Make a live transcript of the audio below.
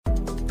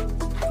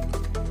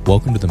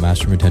Welcome to the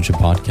Mastering Retention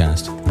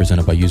Podcast,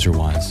 presented by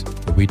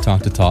UserWise, where we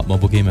talk to top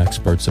mobile game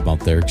experts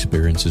about their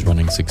experiences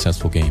running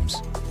successful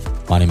games.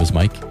 My name is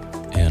Mike,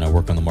 and I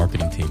work on the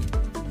marketing team.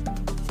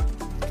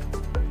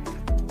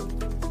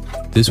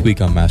 This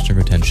week on Mastering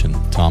Retention,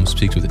 Tom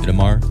speaks with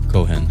Itamar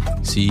Cohen,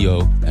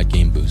 CEO at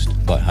GameBoost,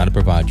 about how to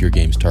provide your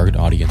game's target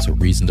audience a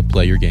reason to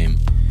play your game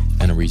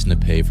and a reason to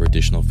pay for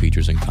additional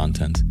features and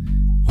content.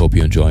 Hope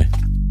you enjoy.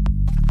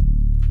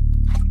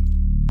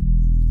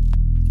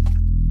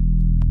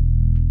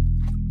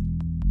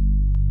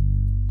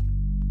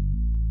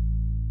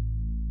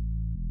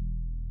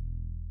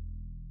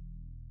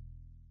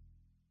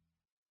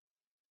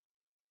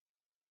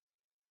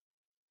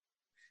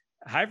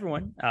 Hi,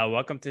 everyone.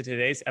 Welcome to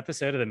today's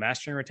episode of the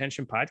Mastering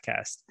Retention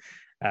Podcast.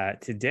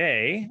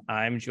 Today,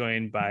 I'm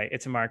joined by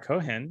Itamar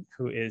Cohen,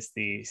 who is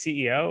the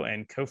CEO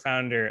and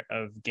co-founder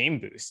of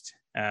GameBoost.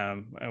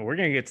 We're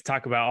going to get to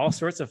talk about all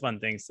sorts of fun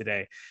things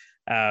today.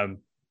 I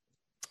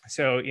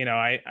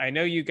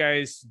know you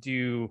guys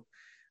do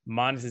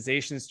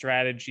monetization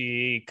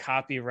strategy,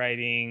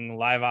 copywriting,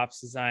 live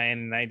ops design,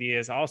 and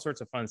ideas, all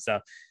sorts of fun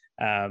stuff.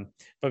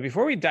 But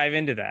before we dive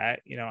into that,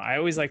 I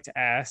always like to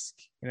ask,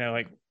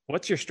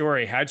 what's your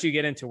story? How'd you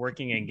get into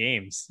working in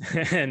games?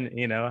 And,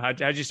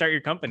 how'd you start your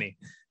company?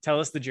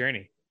 Tell us the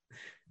journey.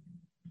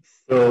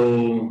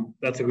 So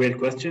that's a great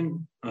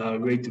question.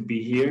 Great to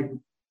be here.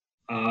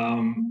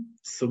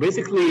 So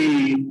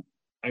basically,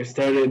 I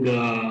started,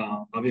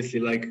 obviously,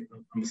 like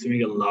I'm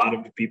assuming a lot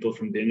of the people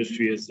from the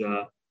industry is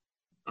a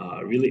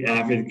really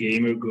avid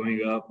gamer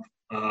growing up,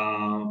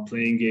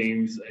 playing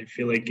games. I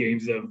feel like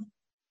games have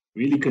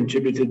really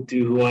contributed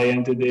to who I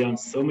am today on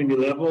so many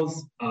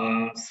levels.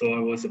 So I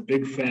was a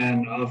big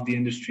fan of the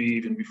industry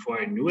even before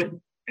I knew it.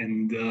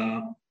 And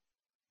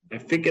I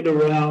think at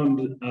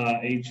around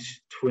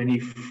age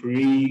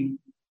 23,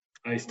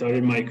 I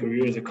started my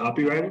career as a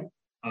copywriter,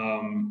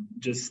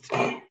 just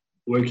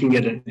working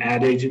at an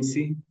ad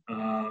agency.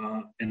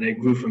 And I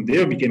grew from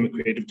there, became a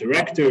creative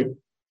director,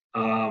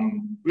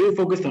 really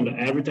focused on the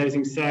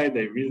advertising side.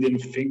 I really didn't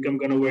think I'm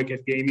going to work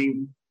at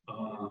gaming.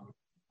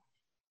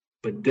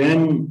 But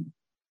then,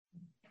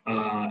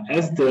 I'm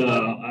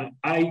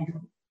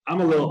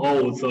a little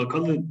old, so I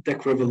call it the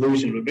tech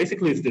revolution. But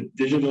basically, it's the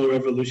digital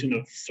revolution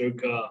of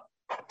circa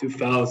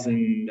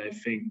 2000, I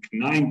think,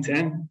 9,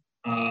 10,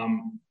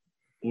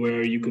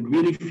 where you could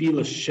really feel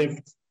a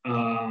shift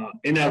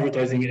in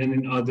advertising and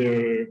in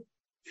other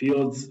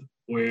fields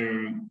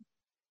where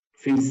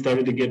things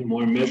started to get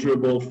more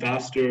measurable,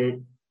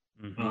 faster,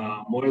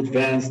 more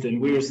advanced,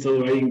 and we were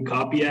still writing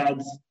copy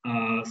ads,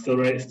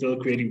 still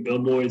creating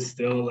billboards,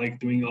 still like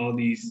doing all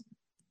these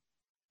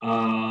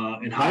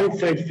in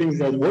hindsight things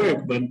that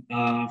work, but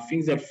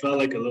things that felt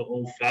like a little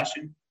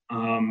old-fashioned.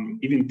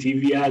 Even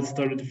TV ads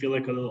started to feel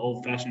like a little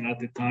old-fashioned at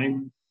the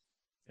time.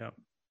 Yeah.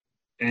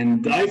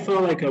 And I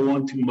felt like I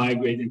want to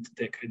migrate into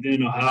tech. I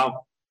didn't know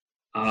how.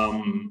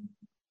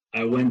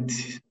 I went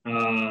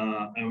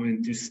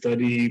to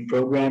study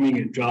programming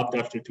and dropped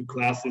after 2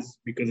 classes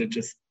because it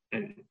just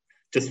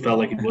felt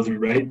like it wasn't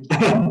right.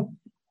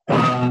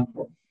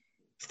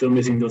 Still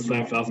missing those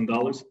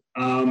 $5,000.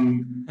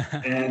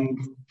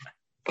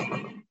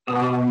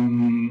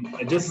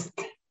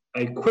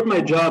 I quit my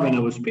job and I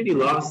was pretty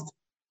lost.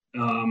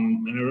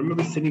 And I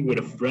remember sitting with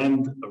a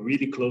friend, a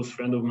really close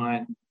friend of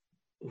mine,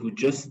 who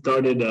just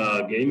started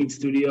a gaming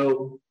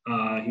studio.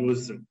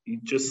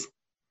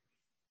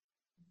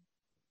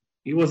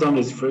 He was on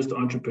his first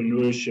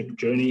entrepreneurship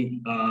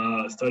journey,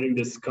 starting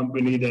this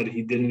company that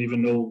he didn't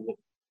even know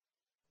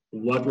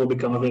what will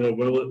become of it or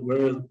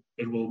where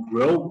it will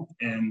grow.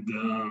 And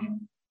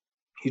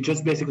he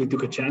just basically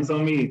took a chance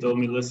on me. He told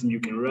me, listen,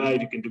 you can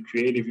write, you can do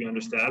creative, you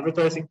understand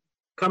advertising.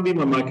 Come be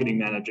my marketing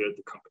manager at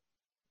the company.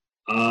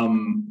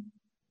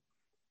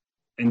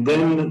 And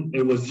then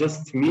it was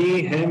just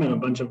me, him, and a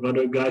bunch of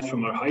other guys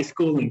from our high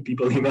school and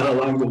people he met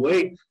along the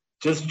way,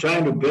 just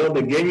trying to build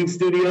a gaming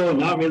studio,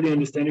 not really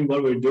understanding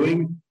what we're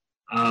doing,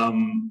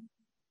 and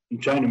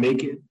trying to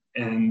make it.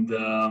 And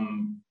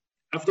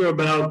after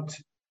about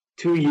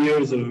 2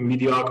 years of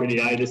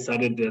mediocrity, I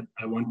decided that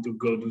I want to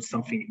go do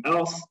something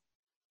else.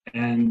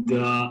 And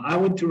I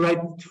went to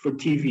write for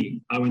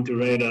TV. I went to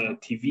write a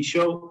TV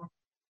show.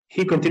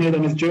 He continued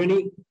on his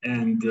journey,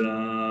 and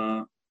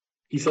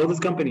he sold his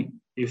company.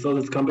 He sold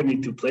his company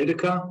to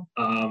Playtika.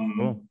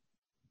 Cool.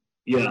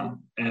 Yeah.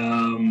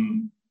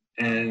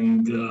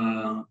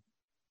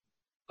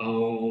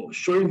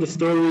 Shorten the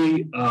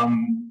story,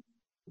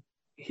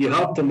 he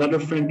helped another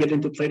friend get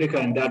into Playtika,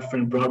 and that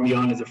friend brought me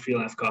on as a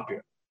freelance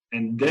copier.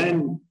 And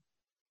then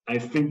I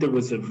think there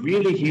was a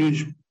really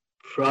huge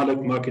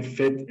product market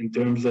fit in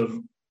terms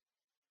of,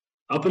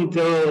 up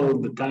until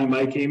the time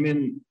I came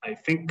in, I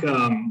think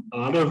a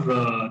lot of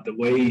the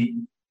way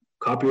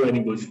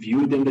copywriting was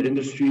viewed in the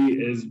industry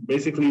is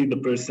basically the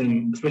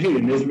person, especially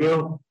in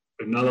Israel,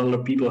 where not a lot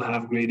of people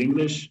have great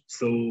English.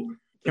 So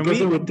Can we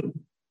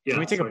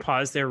take a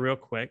pause there real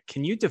quick?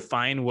 Can you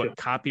define what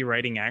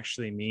copywriting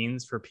actually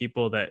means for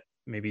people that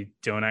maybe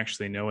don't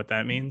actually know what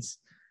that means?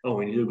 Oh,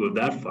 we need to go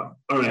that far.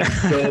 All right.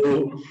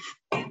 So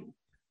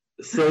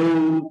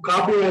So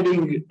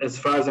copywriting, as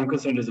far as I'm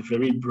concerned, is a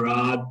very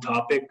broad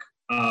topic.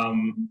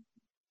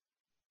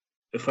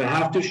 If I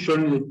have to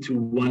shorten it to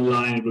one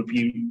line, it would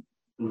be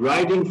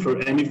writing for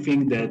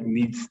anything that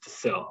needs to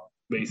sell,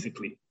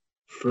 basically.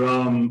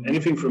 From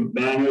anything from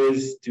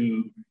banners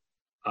to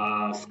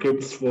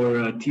scripts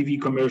for TV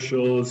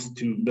commercials,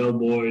 to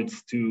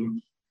billboards, to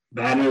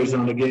banners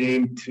on the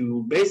game,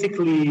 to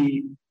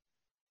basically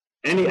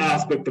any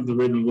aspect of the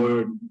written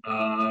word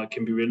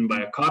can be written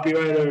by a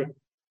copywriter.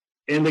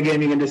 In the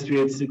gaming industry,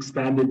 it's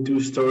expanded to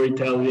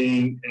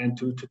storytelling and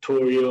to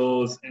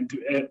tutorials and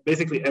to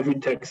basically every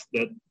text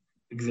that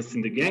exists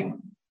in the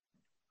game.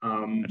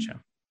 Gotcha.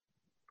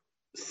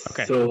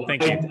 Okay. So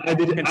Thank you. I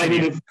did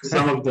it for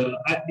some of the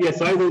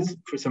so I was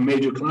for some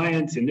major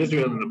clients in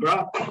Israel and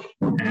abroad.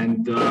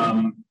 And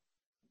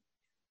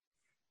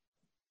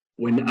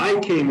when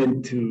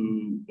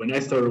I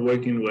started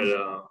working with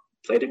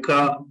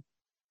Playtika,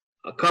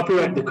 the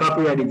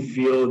copywriting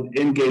field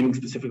in gaming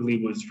specifically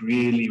was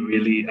really,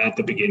 really at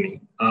the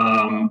beginning.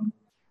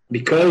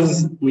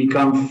 Because we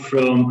come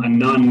from a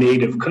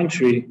non-native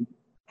country,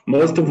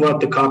 most of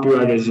what the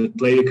copywriters at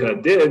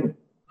Playtika did,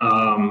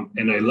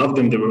 and I love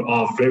them, they were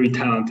all very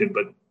talented,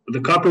 but the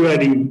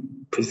copywriting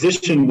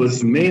position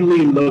was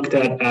mainly looked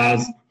at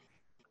as,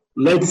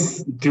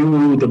 let's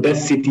do the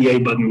best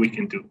CTA button we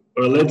can do,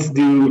 or let's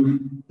do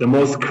the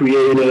most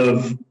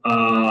creative,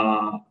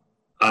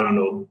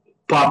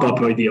 pop-up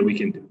idea we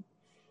can do.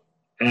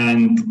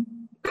 And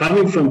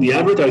coming from the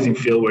advertising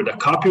field where the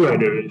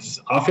copywriter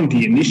is often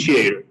the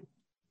initiator,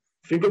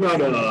 think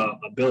about a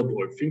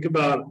billboard. Think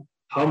about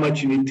how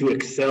much you need to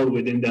excel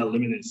within that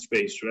limited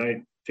space,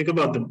 right? Think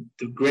about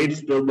the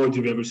greatest billboards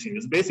you've ever seen.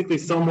 It's basically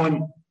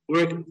someone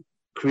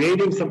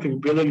creating something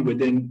brilliant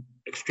within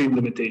extreme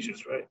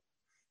limitations, right?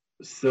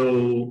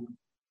 So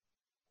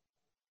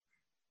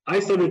I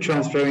started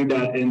transferring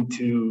that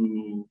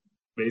into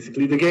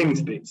basically the gaming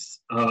space,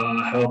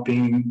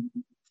 helping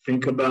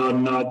think about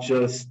not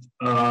just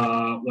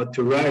what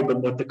to write,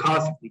 but what the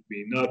concept would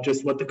be, not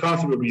just what the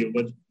concept would be,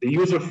 what the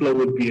user flow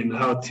would be, and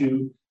how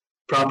to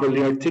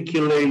properly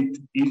articulate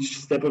each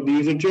step of the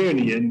user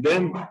journey. And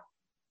then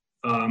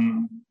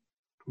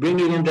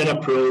bringing in that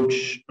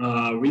approach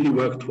really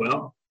worked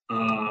well.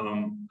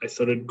 I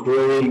started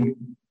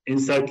growing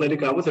inside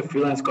Playtika. I was a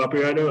freelance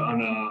copywriter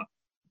on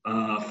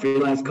a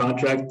freelance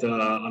contract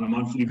on a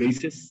monthly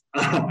basis.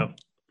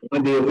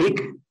 1 day a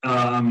week,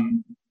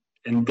 and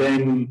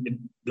then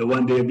the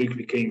 1 day a week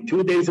became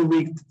 2 days a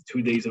week,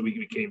 2 days a week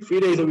became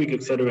 3 days a week,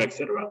 etc.,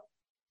 etc.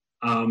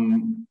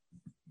 And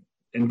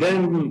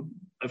then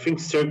I think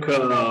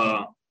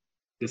circa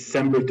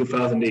December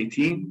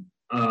 2018,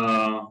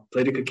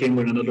 Playtika came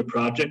with another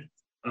project,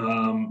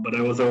 but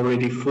I was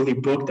already fully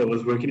booked.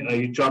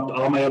 I dropped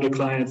all my other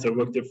clients. I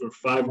worked there for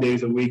 5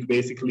 days a week,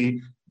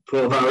 basically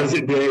 12 hours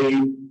a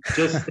day,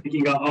 just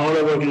thinking of all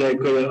the work that I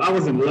could. I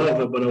was in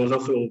love, but I was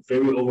also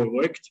very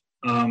overworked.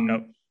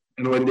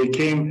 And when they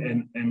came,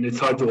 and it's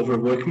hard to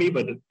overwork me,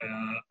 but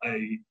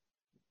I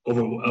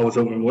was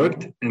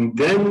overworked. And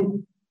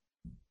then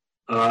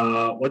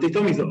what they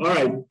told me is, all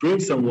right, bring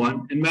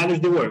someone and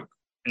manage the work.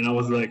 And I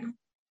was like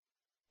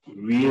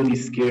really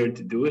scared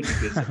to do it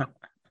because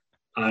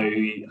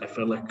I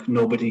felt like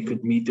nobody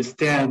could meet the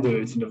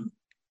standards.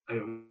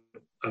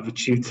 I've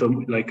achieved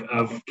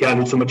I've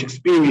gathered so much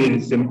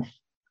experience, and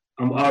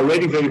I'm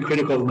already very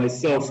critical of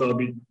myself, so I'll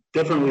be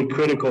definitely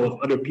critical of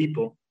other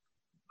people.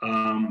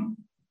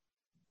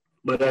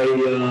 But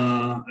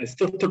I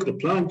still took the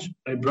plunge.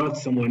 I brought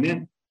someone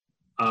in.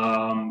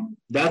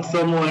 That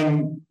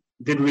someone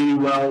did really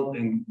well,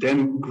 and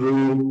then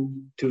grew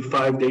to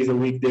 5 days a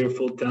week there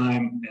full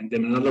time, and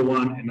then another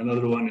one, and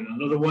another one, and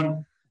another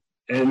one.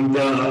 And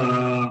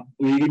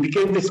we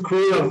became this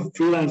crew of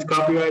freelance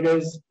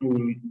copywriters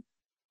who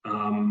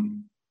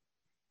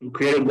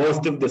created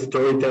most of the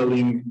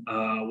storytelling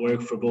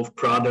work for both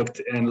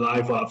product and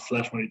live ops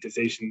 /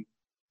 monetization.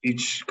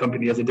 Each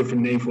company has a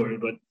different name for it,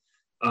 but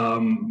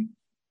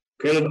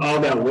created all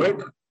that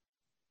work.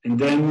 And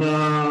then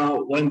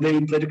one day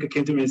Playtika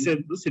came to me and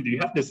said, listen, do you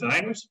have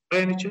designers by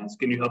any chance?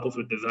 Can you help us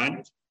with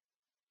designers?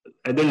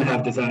 I didn't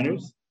have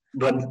designers,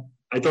 but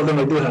I told them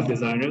I do have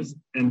designers.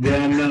 And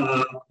then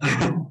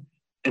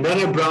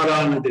I brought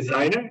on a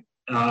designer.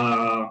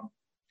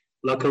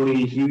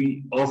 Luckily,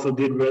 he also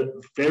did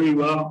very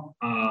well.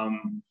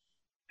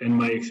 And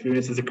my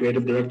experience as a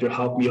creative director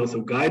helped me also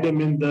guide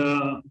him in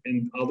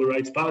all the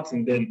right spots.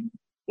 And then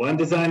 1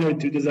 designer,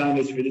 2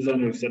 designers, 3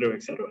 designers, et cetera,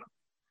 et cetera.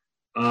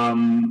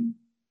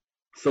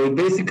 So we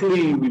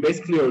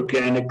basically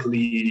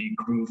organically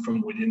grew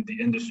from within the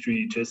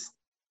industry, just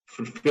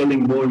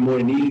fulfilling more and more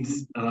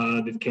needs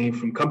that came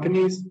from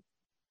companies.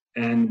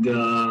 And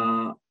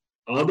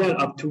all that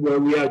up to where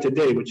we are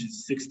today, which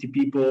is 60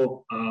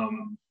 people,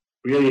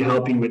 really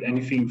helping with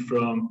anything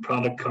from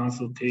product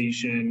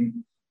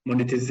consultation,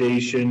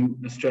 monetization,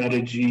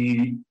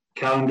 strategy,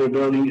 calendar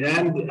building,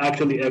 and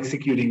actually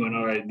executing on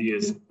our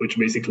ideas, which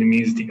basically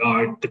means the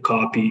art, the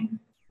copy,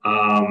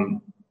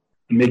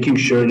 making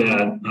sure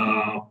that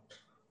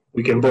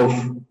we can both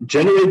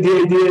generate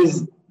the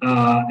ideas,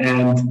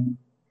 and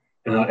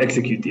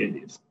execute the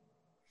ideas.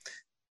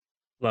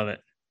 Love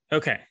it.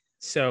 Okay.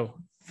 So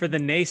for the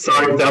naysayers,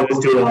 sorry if that was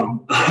too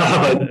long.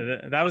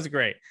 That was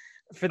great.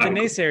 For the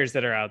naysayers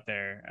that are out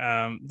there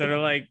that are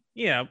like,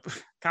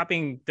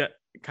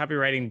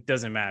 copywriting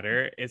doesn't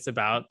matter. It's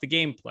about the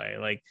gameplay.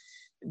 Like,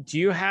 do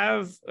you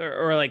have,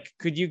 or like,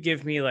 could you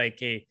give me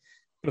like a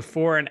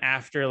before and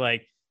after,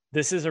 like,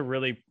 this is a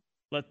really,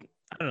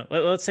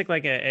 let's take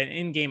like an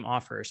in-game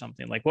offer or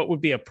something. Like, what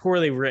would be a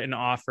poorly written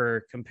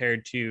offer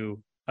compared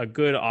to a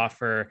good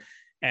offer?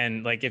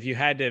 And like, if you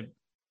had to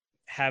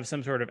have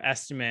some sort of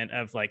estimate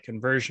of like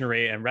conversion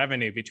rate and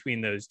revenue between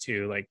those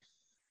two, like,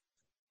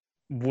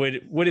 would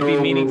it be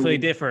meaningfully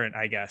different,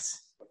 I guess?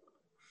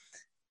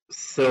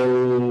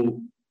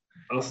 So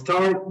I'll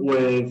start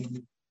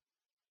with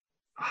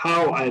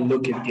how I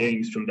look at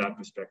games from that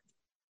perspective.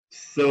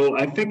 So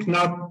I think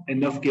not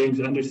enough games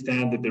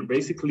understand that they're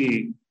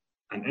basically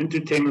an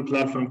entertainment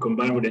platform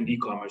combined with an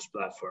e-commerce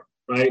platform,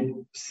 right?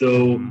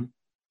 So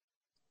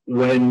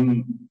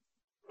when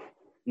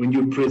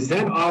you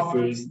present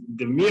offers,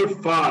 the mere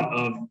thought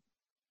of,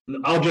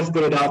 I'll just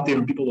put it out there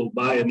and people will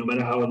buy it no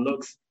matter how it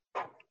looks,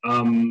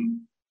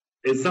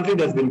 is something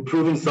that's been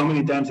proven so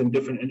many times in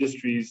different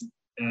industries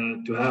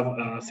to have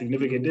a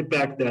significant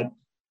impact that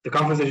the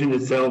conversation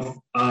itself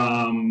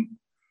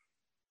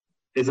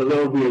is a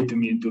little weird to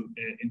me in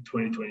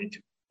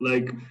 2022.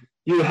 Like,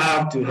 you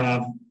have to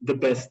have the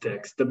best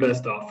text, the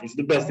best offers,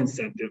 the best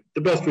incentive,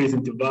 the best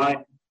reason to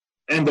buy,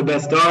 and the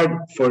best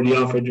art for the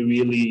offer to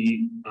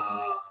really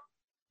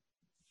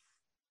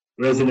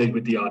resonate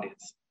with the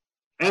audience.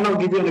 And I'll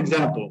give you an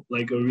example,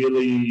 like a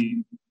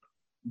really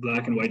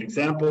black and white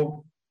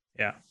example.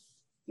 Yeah.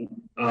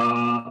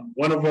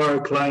 One of our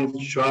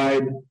clients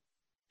tried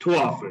 2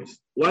 offers.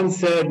 One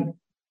said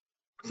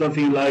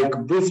something like,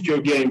 boost your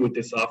game with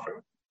this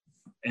offer.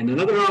 And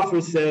another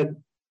offer said,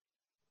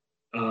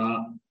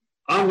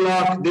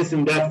 unlock this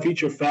and that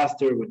feature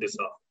faster with this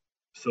offer.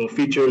 So a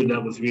feature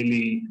that was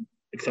really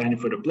exciting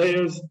for the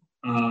players.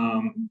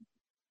 And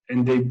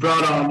they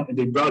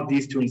brought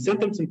these 2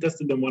 incentives and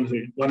tested them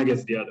one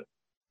against the other.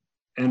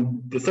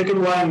 And the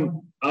second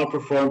one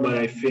outperformed by,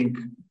 I think,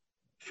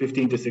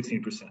 15 to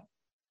 16%.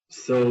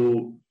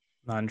 So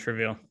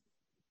non-trivial.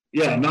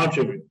 Yeah, not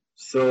trivial.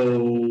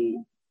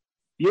 So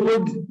you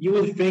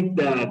would think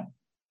that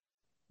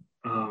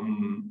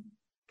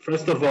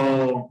first of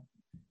all,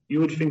 you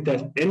would think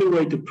that any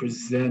way to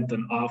present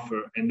an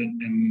offer,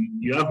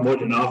 and you have more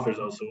than offers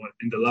also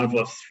in the live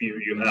ops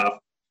sphere. You have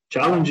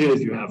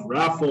challenges, you have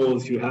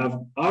raffles, you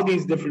have all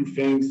these different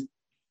things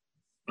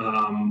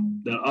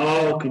that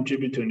all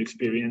contribute to an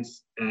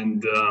experience.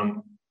 And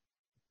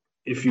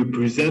if you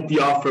present the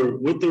offer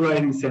with the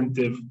right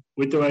incentive,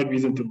 with the right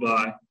reason to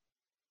buy,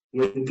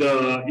 with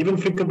even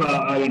think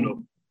about, I don't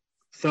know,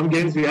 some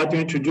games we had to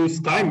introduce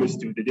timers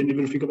to. They didn't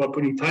even think about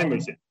putting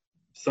timers in.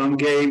 Some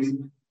games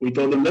we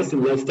told them,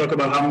 listen, let's talk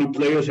about how many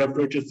players have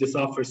purchased this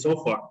offer so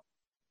far.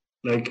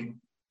 Like,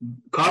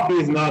 copy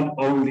is not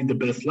only the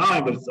best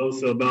line, but it's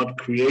also about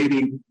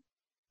creating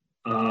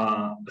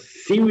a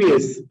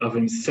series of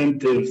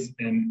incentives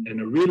and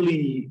a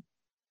really,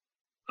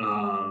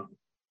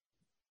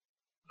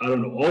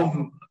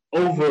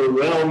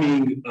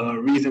 overwhelming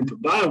reason to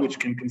buy, which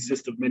can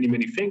consist of many,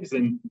 many things.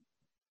 And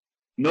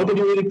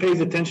nobody really pays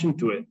attention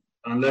to it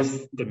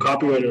unless the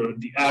copywriter or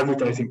the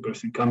advertising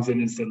person comes in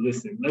and said,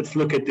 listen, let's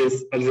look at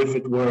this as if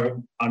it were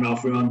an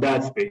offer on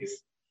that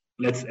space.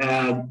 Let's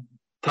add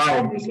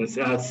timers, let's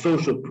add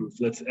social proof,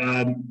 let's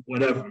add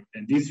whatever.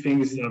 And these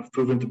things have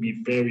proven to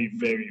be very,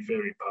 very,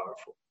 very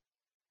powerful.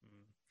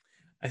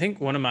 I think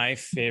one of my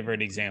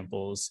favorite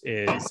examples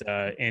is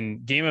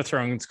in Game of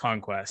Thrones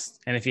Conquest.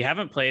 And if you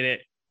haven't played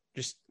it,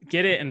 just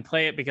get it and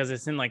play it because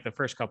it's in like the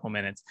first couple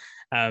minutes.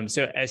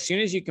 So as soon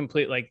as you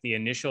complete like the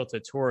initial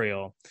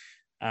tutorial,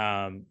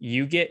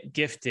 you get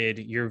gifted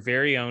your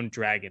very own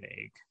dragon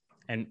egg.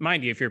 And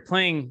mind you, if you're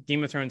playing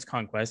Game of Thrones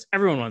Conquest,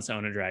 everyone wants to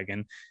own a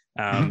dragon,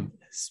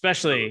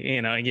 especially,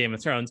 in Game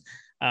of Thrones.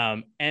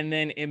 And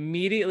then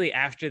immediately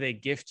after they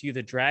gift you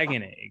the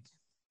dragon egg,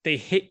 they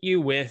hit you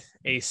with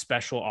a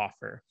special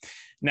offer.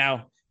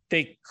 Now,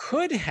 they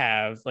could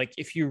have, like,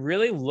 if you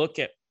really look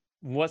at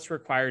what's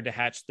required to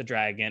hatch the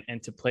dragon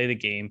and to play the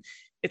game,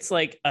 it's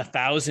like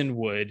 1,000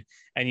 wood,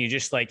 and you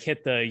just like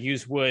hit the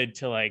use wood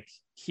to like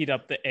heat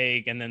up the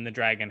egg, and then the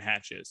dragon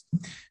hatches.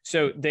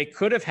 So they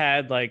could have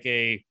had like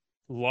a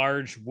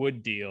large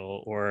wood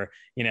deal, or,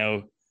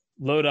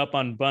 load up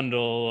on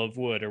bundle of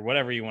wood, or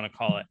whatever you want to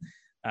call it.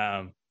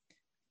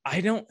 I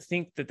don't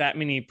think that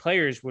many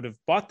players would have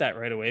bought that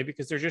right away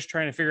because they're just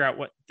trying to figure out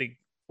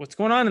what's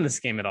going on in this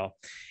game at all.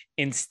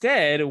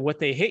 Instead, what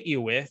they hit you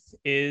with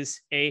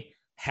is a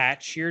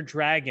hatch your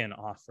dragon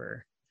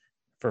offer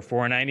for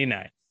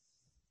 $4.99.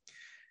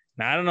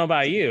 Now, I don't know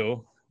about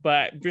you,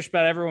 but just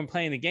about everyone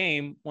playing the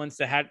game wants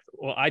to hatch.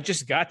 Well, I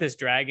just got this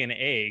dragon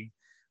egg.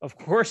 Of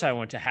course I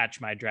want to hatch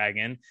my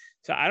dragon.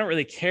 So I don't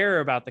really care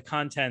about the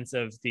contents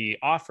of the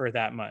offer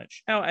that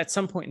much. Now, at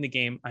some point in the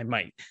game, I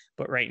might.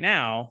 But right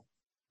now,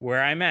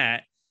 where I'm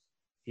at,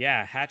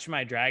 yeah, Hatch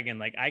My Dragon,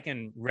 like I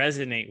can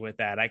resonate with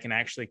that. I can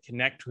actually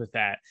connect with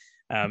that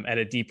at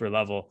a deeper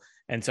level.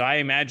 And so I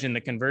imagine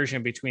the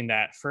conversion between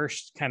that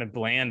first kind of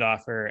bland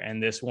offer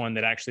and this one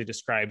that actually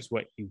describes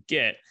what you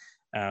get,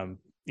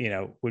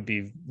 would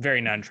be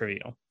very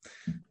non-trivial.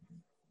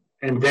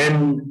 And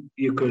then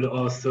you could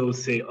also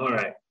say, all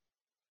right,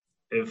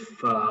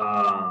 if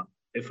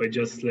I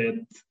just let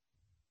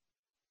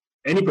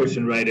any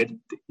person write it,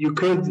 you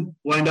could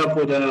wind up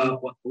with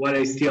what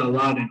I see a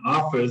lot in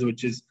offers,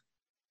 which is,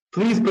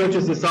 please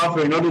purchase this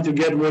offer in order to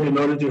get wood, in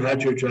order to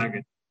hatch your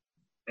dragon.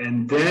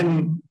 And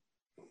then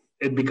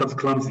it becomes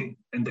clumsy.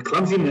 And the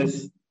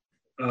clumsiness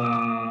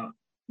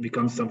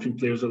becomes something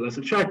players are less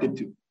attracted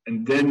to.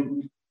 And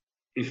then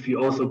if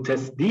you also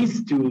test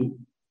these two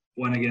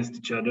one against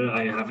each other,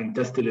 I haven't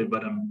tested it,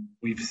 but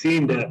we've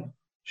seen that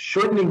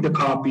shortening the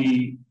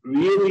copy,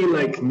 really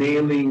like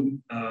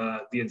nailing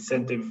the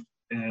incentive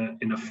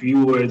in a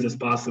few words as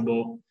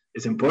possible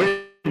is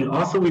important. And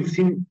also we've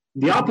seen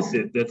the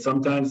opposite, that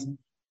sometimes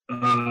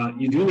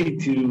you do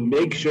need to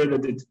make sure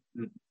that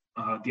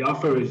the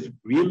offer is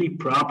really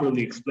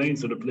properly explained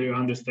so the player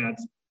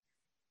understands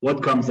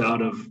what comes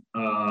out of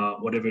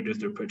whatever it is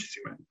they're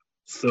purchasing right now.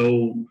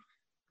 So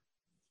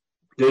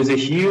there's a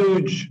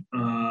huge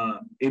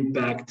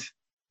impact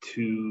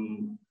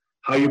to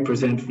how you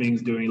present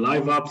things during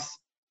live ops.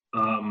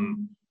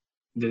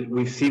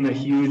 We've seen a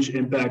huge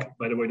impact.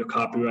 By the way, the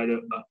copywriter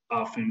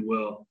often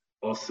will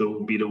also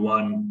be the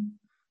one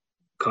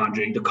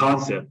conjuring the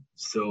concept.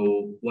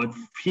 So what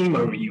theme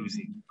are we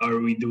using? Are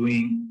we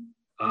doing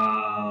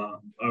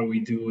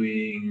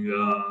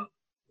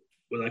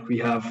like we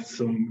have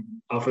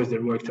some offers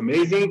that worked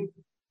amazing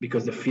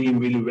because the theme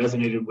really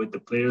resonated with the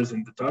players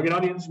and the target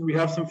audience. We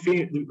have some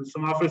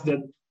offers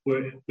that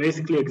were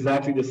basically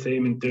exactly the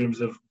same in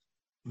terms of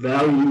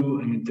value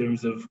and in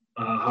terms of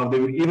how they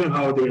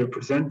were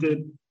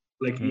presented.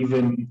 Like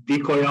even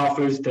decoy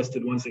offers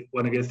tested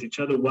one against each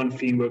other. One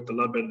theme worked a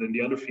lot better than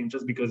the other theme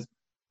just because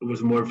it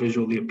was more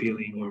visually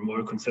appealing or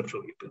more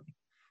conceptually appealing.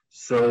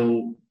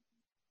 So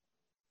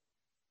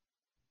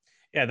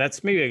yeah,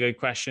 that's maybe a good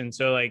question.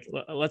 So like,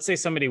 let's say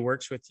somebody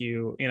works with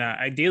you,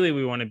 ideally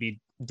we want to be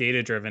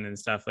data driven and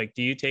stuff. Like,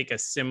 do you take a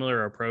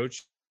similar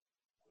approach,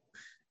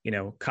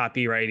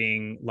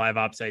 copywriting, live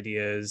ops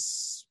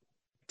ideas,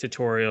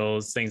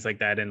 tutorials, things like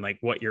that, and like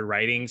what you're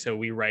writing? So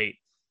we write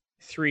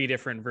 3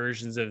 different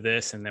versions of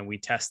this and then we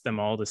test them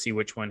all to see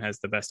which one has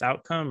the best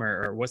outcome,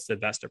 or what's the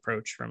best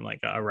approach from like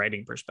a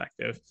writing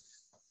perspective?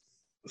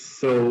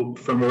 So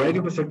from a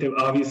writing perspective,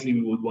 obviously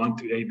we would want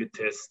to A/B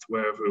test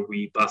wherever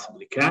we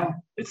possibly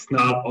can. It's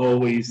not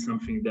always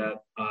something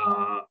that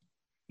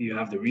you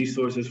have the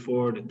resources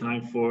for, the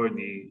time for,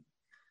 the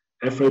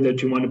effort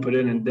that you want to put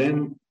in. And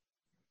then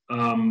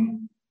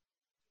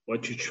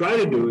what you try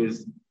to do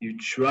is you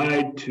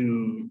try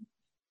to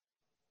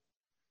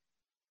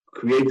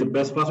create the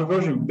best possible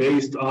version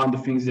based on the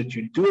things that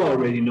you do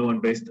already know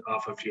and based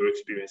off of your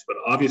experience. But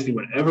obviously,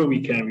 whenever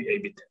we can, we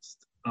A/B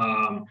test.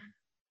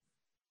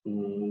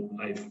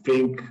 I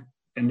think,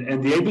 and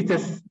the A/B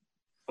test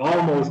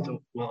almost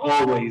will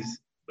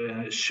always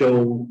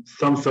show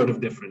some sort of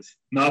difference.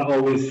 Not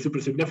always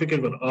super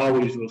significant, but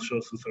always will show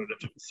some sort of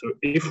difference. So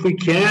if we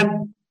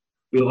can,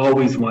 we'll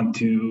always want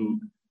to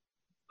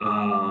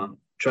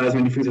try as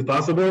many things as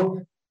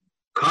possible.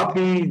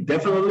 Copy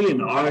definitely,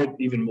 and art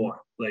even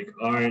more. Like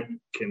art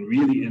can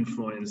really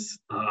influence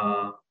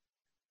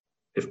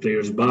if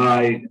players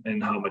buy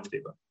and how much they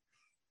buy.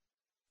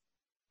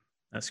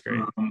 That's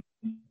great.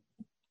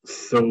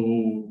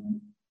 So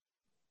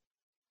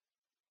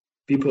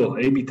people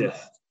A/B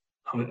test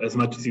as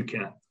much as you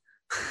can.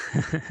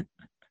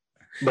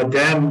 But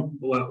then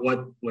what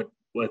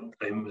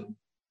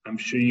I'm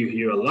sure you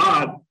hear a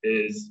lot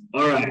is,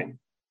 all right,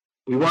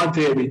 we want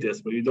to A/B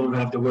test, but you don't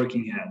have the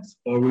working hands,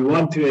 or we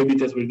want to A/B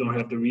test, but you don't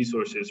have the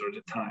resources or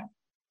the time.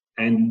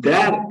 And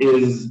that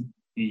is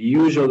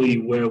usually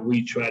where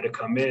we try to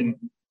come in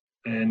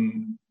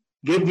and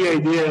give the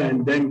idea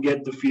and then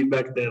get the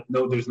feedback that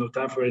no, there's no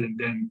time for it, and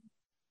then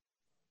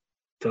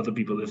tell the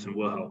people, listen,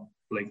 we'll help.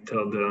 Like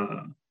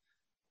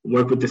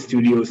work with the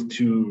studios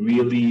to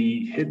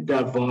really hit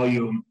that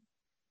volume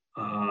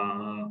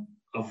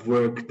of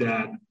work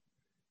that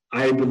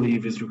I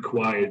believe is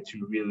required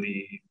to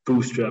really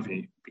boost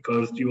revenue,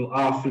 because you will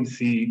often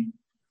see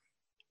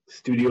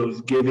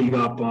studios giving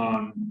up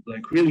on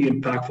like really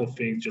impactful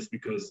things just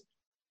because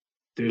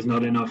there's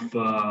not enough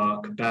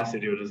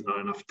capacity or there's not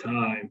enough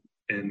time.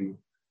 And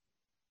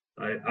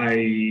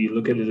I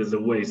look at it as a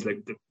waste.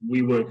 Like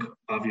we work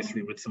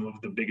obviously with some of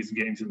the biggest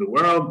games in the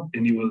world,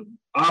 and you will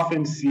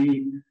often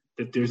see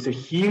that there's a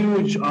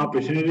huge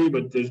opportunity,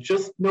 but there's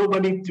just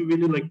nobody to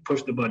really like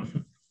push the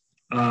button.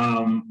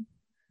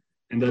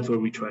 And that's where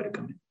we try to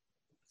come in.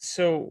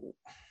 So,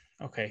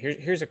 okay,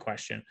 here's a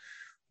question.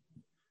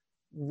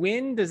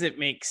 When does it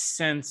make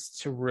sense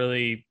to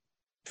really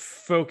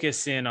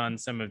focus in on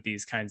some of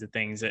these kinds of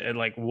things?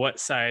 Like what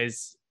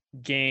size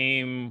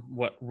game,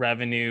 what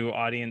revenue,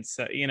 audience,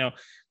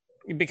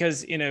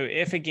 because,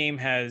 if a game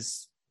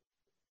has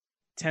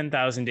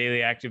 10,000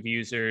 daily active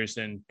users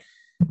and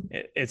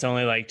it's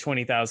only like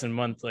 20,000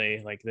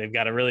 monthly. Like they've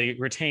got to really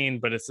retain,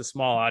 but it's a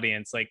small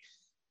audience. Like,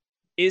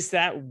 is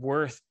that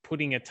worth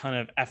putting a ton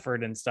of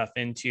effort and stuff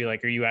into?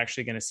 Like, are you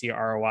actually going to see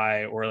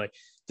ROI, or like,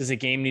 does a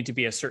game need to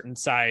be a certain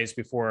size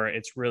before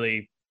it's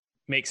really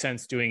makes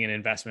sense doing an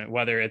investment,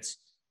 whether it's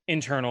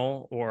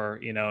internal or,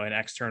 you know, an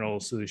external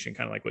solution,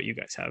 kind of like what you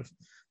guys have?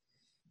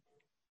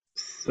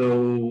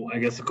 So I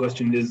guess the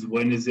question is,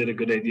 when is it a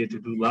good idea to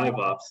do live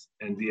ops?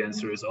 And the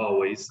answer is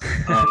always,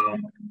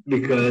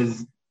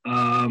 because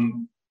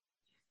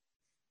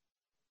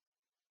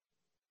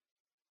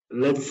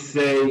let's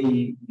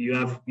say you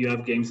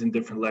have games in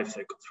different life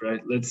cycles,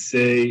 right? Let's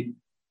say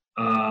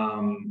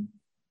that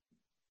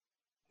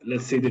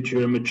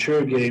you're a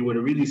mature game with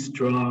a really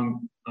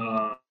strong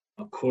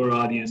core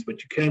audience,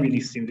 but you can't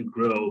really seem to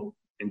grow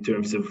in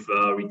terms of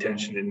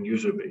retention and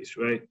user base,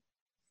 right?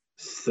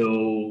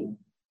 So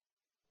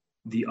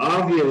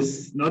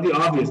not the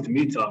obvious, to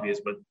me it's obvious,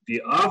 but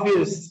the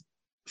obvious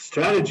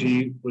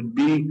strategy would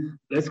be,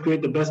 let's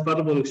create the best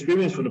possible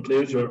experience for the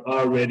players who are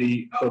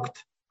already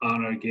hooked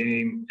on our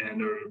game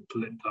and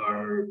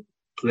are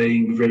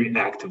playing very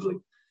actively.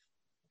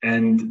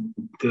 And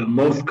the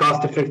most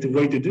cost-effective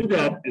way to do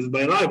that is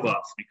by live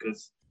ops,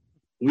 because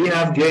we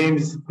have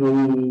games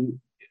who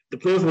the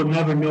players will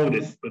never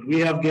notice, but we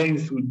have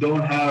games who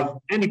don't have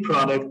any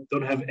product,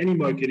 don't have any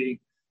marketing,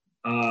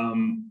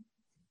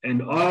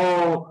 and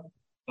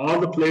all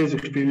the players'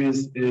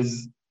 experience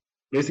is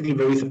basically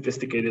very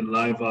sophisticated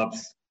live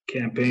ops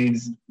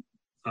campaigns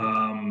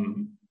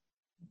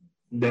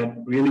that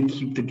really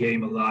keep the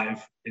game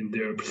alive in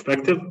their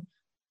perspective.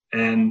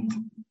 And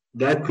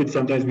that could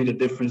sometimes be the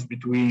difference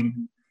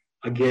between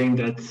a game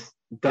that's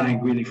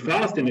dying really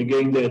fast and a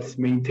game that's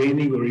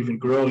maintaining or even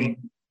growing,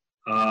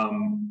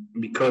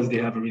 because they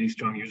have a really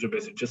strong user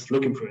base. They're just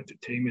looking for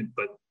entertainment,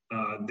 but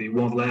they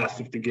won't last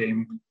if the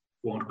game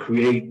won't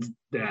create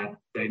that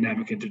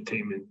dynamic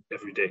entertainment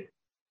every day.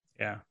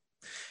 Yeah.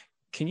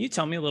 Can you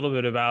tell me a little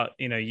bit about,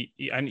 you know,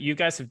 you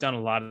guys have done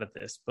a lot of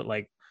this, but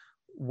like,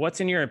 what's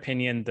in your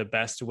opinion the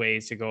best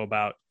ways to go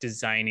about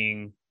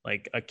designing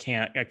like a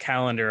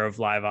calendar of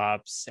live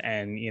ops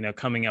and, you know,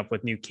 coming up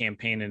with new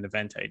campaign and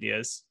event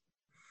ideas?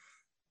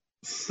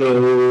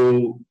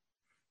 So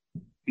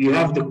you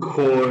have the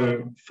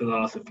core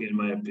philosophy, in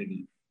my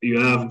opinion. You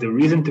have the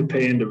reason to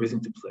pay and the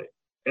reason to play.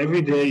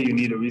 Every day you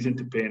need a reason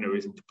to pay and a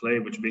reason to play,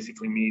 which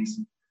basically means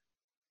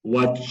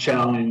what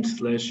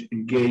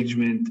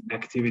challenge/engagement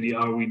activity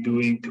are we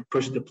doing to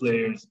push the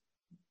players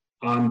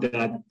on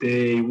that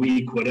day,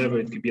 week, whatever.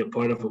 It could be a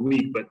part of a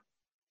week, but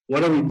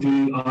what are we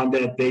doing on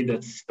that day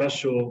that's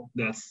special,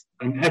 that's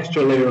an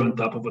extra layer on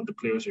top of what the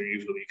players are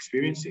usually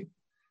experiencing?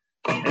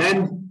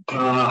 And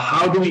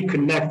how do we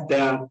connect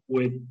that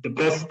with the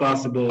best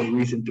possible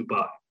reason to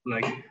buy?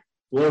 Like,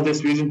 will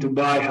this reason to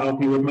buy help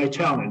me with my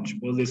challenge?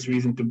 Will this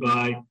reason to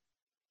buy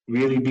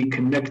really be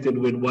connected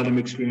with what I'm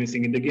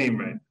experiencing in the game,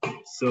 right?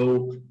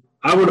 So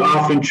I would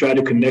often try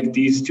to connect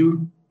these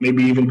two,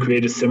 maybe even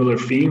create a similar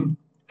theme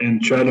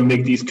and try to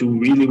make these two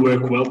really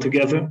work well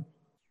together.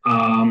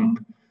 And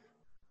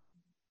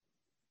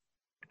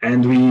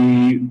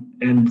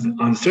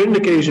on certain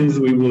occasions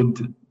we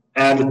would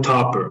add a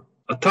topper.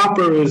 A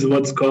topper is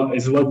what's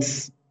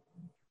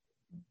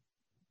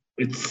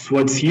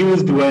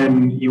used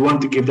when you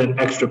want to give that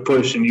extra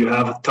push and you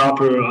have a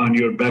topper on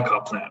your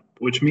backup plan,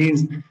 which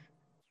means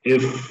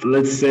if,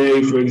 let's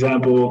say, for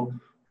example,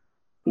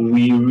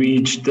 we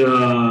reached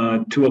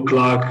 2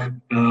 o'clock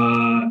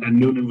at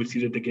noon and we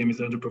see that the game is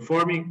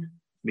underperforming,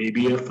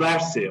 maybe a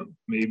flash sale,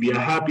 maybe a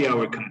happy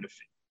hour kind of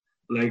thing,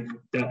 like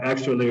that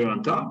extra layer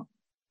on top.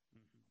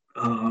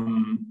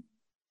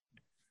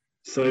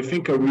 So I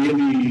think a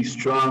really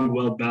strong,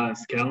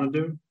 well-balanced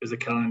calendar is a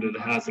calendar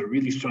that has a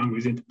really strong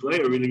reason to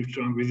play, a really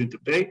strong reason to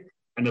pay,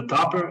 and a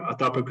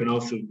topper can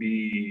also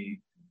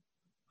be,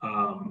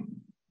 I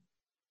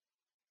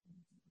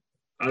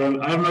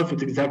don't know if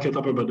it's exactly a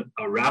topper, but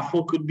a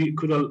raffle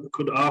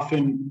could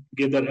often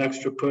give that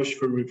extra push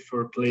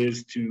for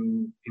players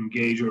to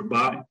engage or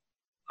buy.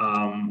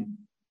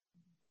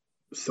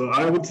 So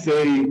I would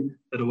say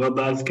that a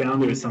well-balanced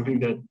calendar is something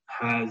that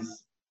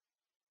has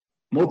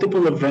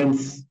multiple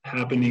events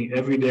happening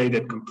every day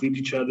that complete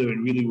each other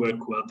and really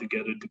work well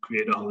together to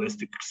create a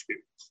holistic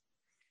experience.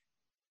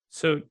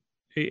 So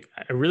I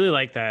really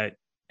like that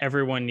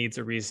everyone needs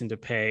a reason to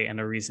pay and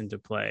a reason to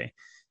play.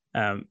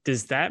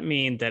 Does that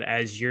mean that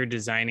as you're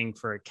designing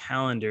for a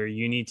calendar,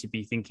 you need to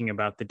be thinking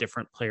about the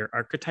different player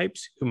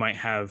archetypes who might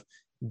have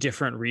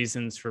different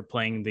reasons for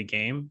playing the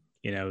game?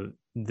 You know,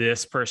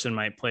 this person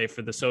might play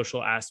for the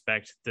social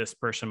aspect, this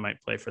person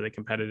might play for the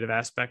competitive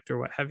aspect, or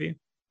what have you?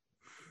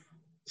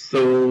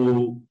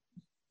 So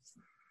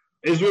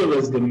Israel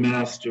is the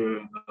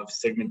master of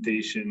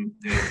segmentation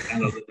and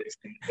analytics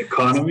and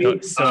economy.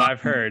 So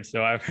I've heard.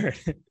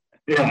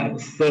 Yeah.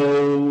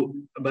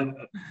 But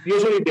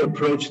usually the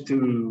approach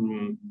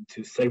to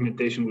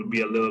segmentation would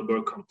be a little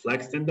more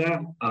complex than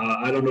that.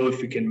 I don't know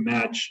if we can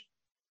match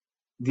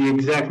the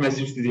exact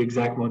message to the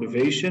exact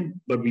motivation,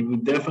 but we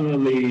would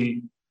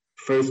definitely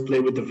first play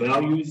with the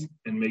values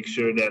and make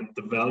sure that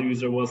the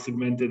values are well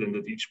segmented and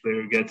that each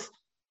player gets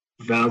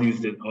values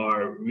that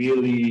are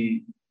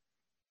really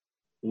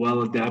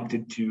well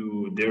adapted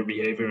to their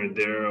behavior and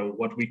their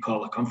what we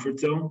call a comfort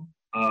zone.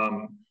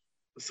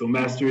 So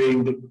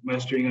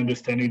mastering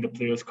understanding the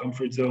player's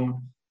comfort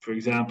zone. For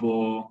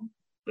example,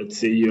 let's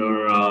say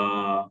you're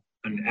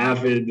an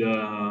avid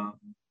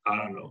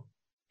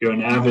you're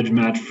an average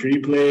match free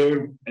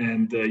player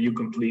and you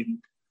complete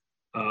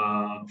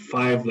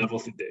 5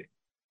 levels a day.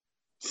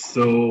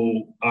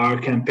 So our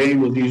campaign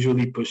will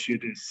usually push you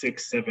to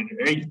 6, 7,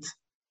 or 8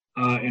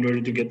 in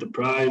order to get the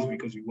prize,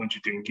 because we want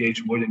you to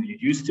engage more than you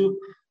used to.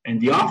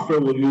 And the offer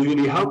will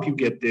usually help you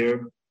get there.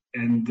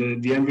 And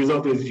the end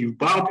result is you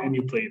bought and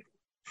you played,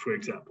 for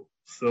example.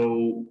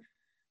 So,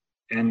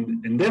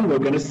 and then we're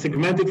going to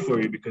segment it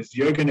for you, because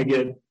you're going to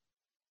get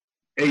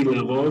 8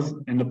 levels,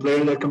 and the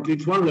player that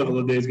completes 1 level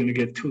a day is going to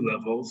get 2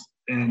 levels.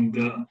 And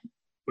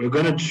we're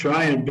going to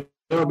try and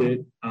build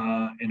it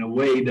in a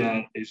way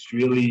that is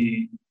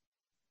really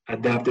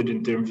adapted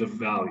in terms of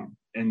value.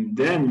 And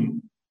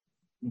then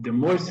the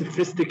more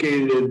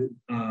sophisticated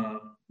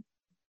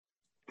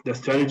the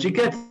strategy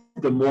gets,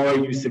 the more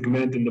you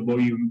segment and the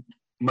more you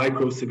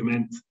micro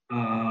segment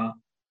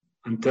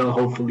until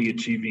hopefully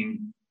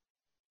achieving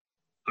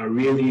a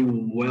really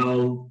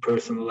well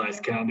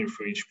personalized calendar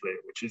for each player,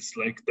 which is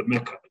like the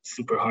mecca. It's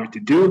super hard to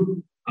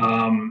do,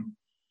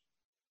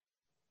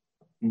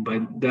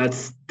 but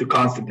that's the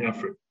constant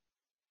effort.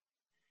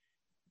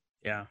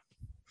 Yeah.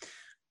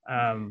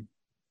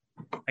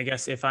 I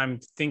guess if I'm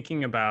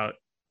thinking about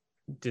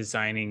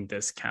designing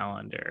this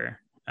calendar,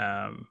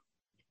 I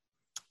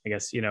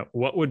guess,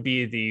 what would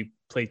be the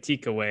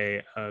Playtika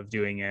way of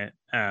doing it?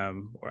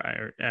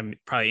 Or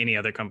probably any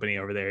other company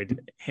over there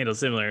handles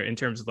similar in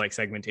terms of like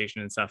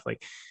segmentation and stuff.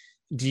 Like,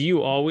 do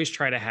you always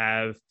try to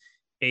have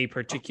a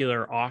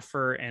particular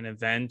offer and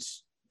event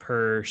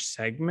per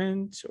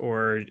segment,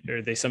 or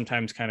are they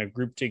sometimes kind of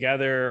grouped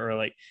together, or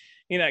like,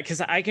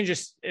 because I can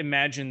just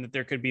imagine that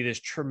there could be this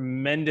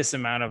tremendous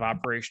amount of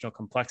operational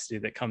complexity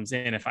that comes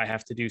in if I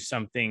have to do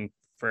something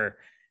for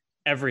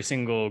every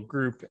single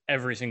group,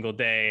 every single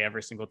day,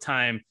 every single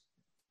time.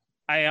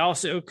 I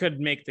also could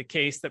make the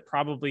case that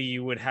probably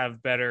you would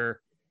have better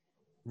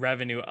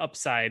revenue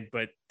upside,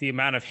 but the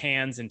amount of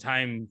hands and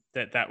time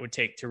that would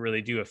take to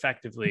really do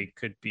effectively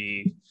could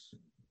be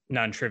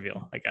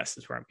non-trivial, I guess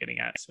is where I'm getting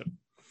at. So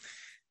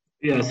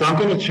yeah, so I'm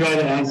going to try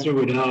to answer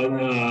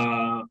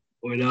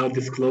without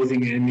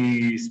disclosing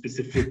any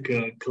specific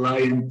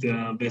client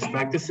best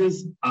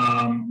practices.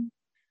 I'm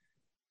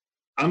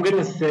going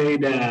to say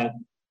that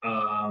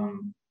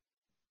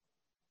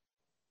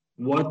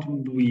what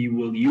we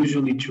will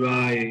usually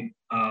try,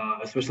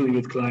 especially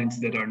with clients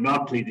that are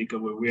not Playtika,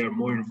 where we are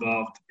more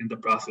involved in the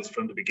process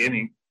from the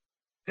beginning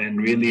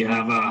and really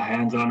have a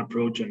hands-on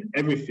approach on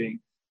everything,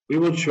 we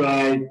will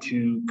try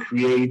to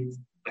create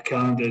a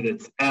calendar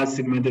that's as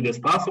segmented as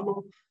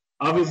possible,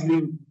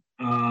 obviously,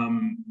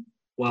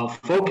 while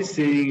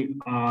focusing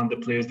on the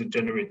players that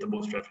generate the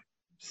most revenue.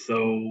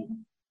 So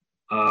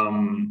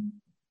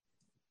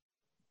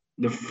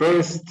the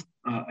first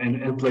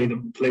and play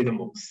the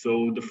most.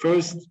 So the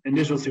first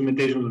initial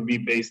segmentation will be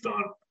based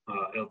on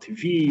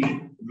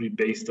LTV, will be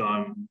based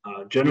on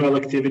general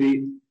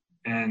activity,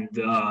 and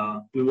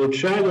we will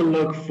try to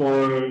look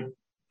for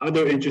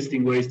other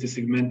interesting ways to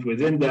segment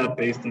within that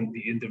based on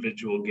the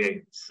individual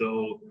game.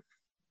 So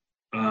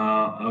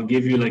I'll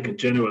give you like a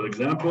general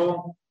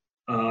example.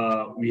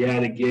 We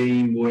had a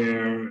game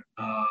where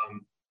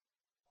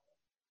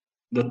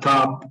the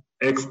top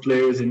X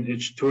players in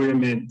each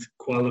tournament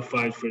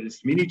qualified for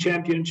this mini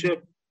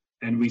championship.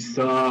 And we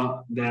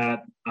saw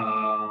that,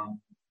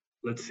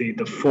 let's see,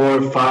 the 4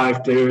 or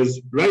 5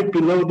 players right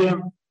below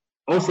them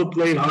also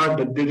played hard,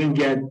 but didn't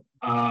get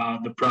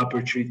the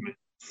proper treatment.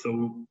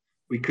 So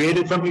we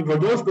created something for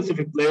those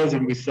specific players,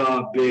 and we saw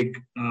a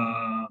big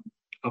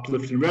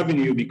uplift in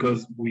revenue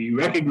because we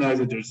recognize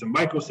that there's a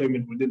micro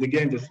segment within the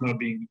game that's not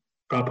being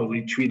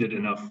properly treated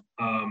enough.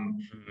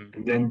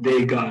 And then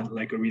they got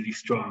like a really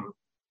strong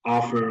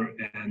offer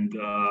and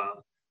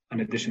an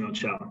additional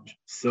challenge.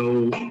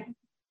 So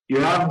you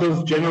have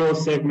those general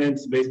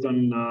segments based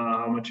on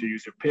how much a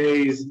user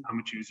pays, how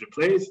much a user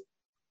plays.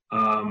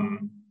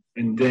 And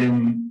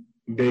then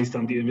based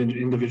on the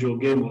individual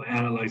game, we'll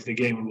analyze the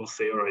game and we'll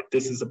say, all right,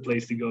 this is a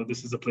place to go,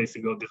 this is a place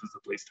to go, this is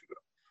a place to go.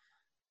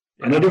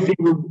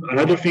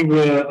 Another thing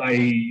where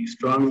I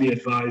strongly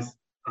advise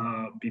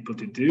people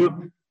to do,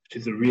 which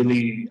is a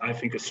really, I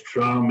think, a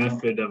strong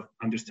method of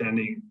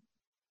understanding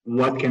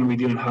what can we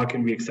do and how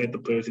can we excite the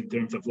players in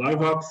terms of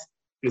live ops,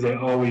 is I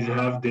always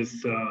have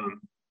this,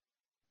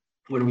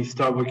 when we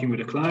start working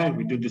with a client,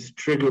 we do this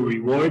trigger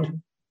reward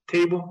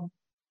table,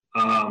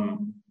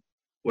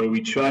 where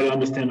we try to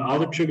understand all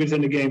the triggers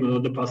in the game and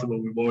all the possible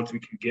rewards we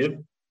can give.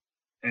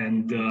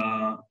 And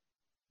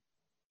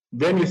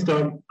then you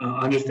start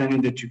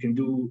understanding that you can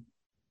do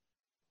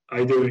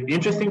either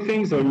interesting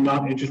things or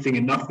not interesting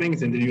enough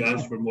things, and then you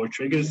ask for more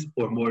triggers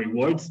or more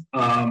rewards.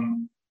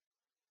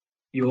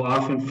 You'll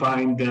often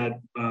find that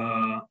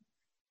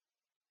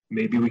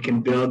maybe we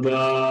can build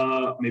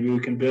a mini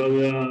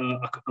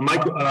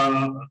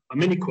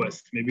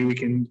quest. Maybe we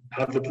can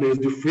have the players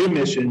do free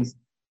missions,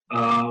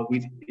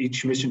 with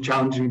each mission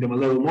challenging them a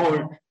little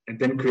more, and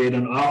then create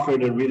an offer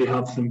that really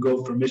helps them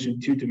go from mission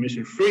 2 to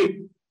mission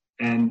 3.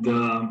 And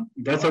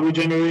that's how we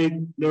generate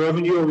the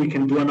revenue. Or we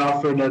can do an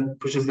offer that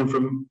pushes them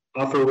from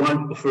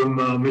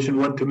mission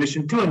 1 to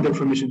mission 2, and then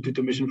from mission 2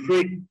 to mission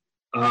 3.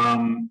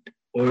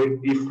 Or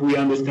if we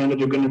understand that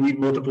you're going to need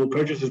multiple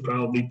purchases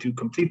probably to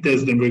complete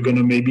this, then we're going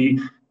to maybe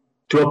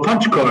do a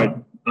punch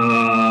card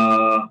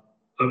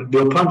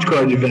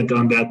event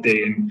on that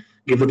day and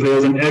give the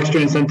players an extra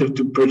incentive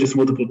to purchase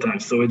multiple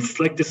times. So it's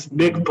like this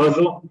big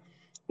puzzle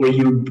where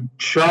you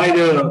try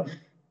to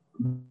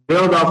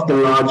build off the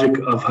logic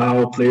of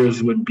how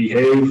players would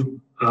behave.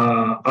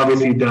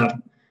 Obviously,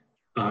 that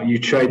you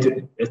try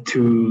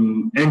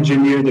to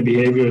engineer the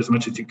behavior as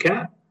much as you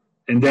can,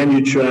 and then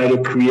you try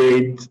to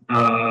create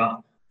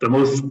the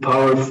most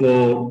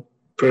powerful,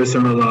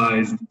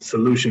 personalized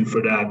solution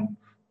for that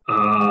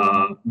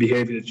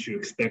behavior that you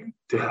expect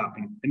to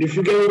happen. And if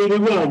you get it really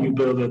well, you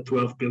build a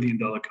 $12 billion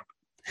company.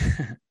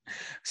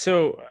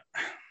 So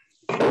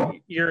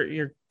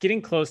you're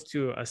getting close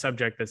to a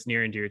subject that's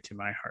near and dear to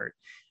my heart,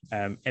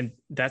 and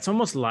that's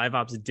almost live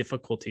ops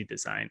difficulty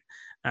design.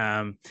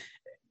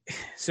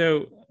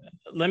 So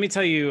let me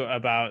tell you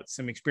about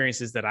some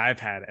experiences that I've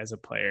had as a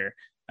player,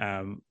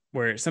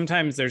 where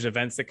sometimes there's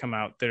events that come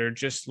out that are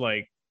just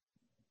like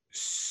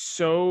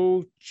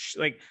so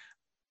like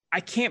I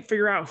can't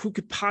figure out who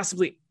could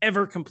possibly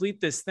ever complete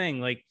this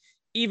thing. Like,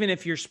 even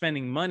if you're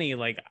spending money,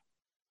 like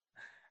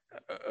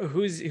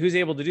who's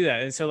able to do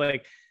that? And so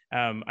like,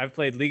 I've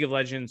played League of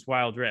Legends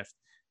Wild Rift.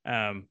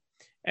 And,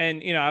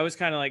 I was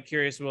kind of like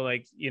curious, well,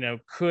 like,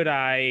 could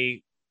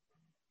I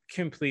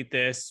complete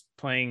this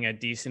playing a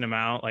decent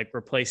amount, like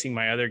replacing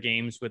my other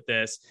games with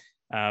this?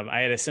 I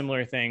had a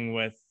similar thing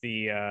with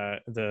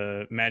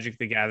the Magic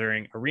the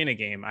Gathering arena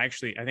game. I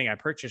think I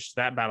purchased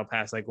that battle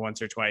pass like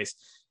once or twice.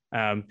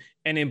 And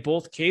in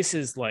both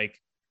cases, like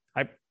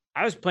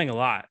I was playing a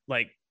lot,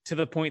 like to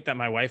the point that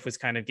my wife was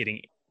kind of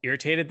getting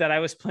irritated that I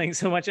was playing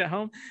so much at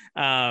home.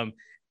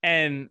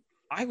 And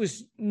I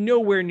was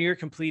nowhere near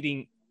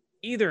completing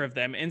either of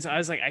them. And so I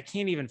was like, I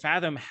can't even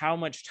fathom how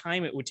much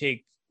time it would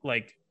take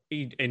like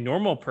a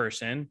normal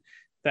person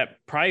that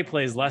probably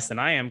plays less than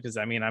I am. Cause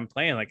I'm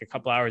playing like a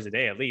couple hours a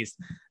day at least,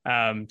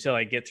 to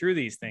like get through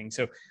these things.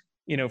 So,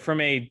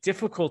 from a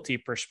difficulty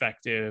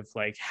perspective,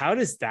 like how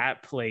does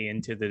that play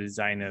into the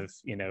design of,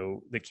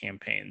 the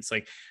campaigns?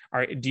 Like,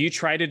 do you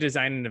try to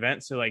design an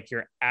event so like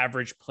your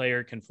average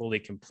player can fully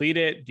complete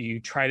it? Do you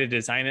try to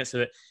design it so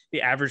that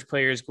the average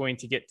player is going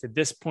to get to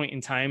this point in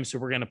time? So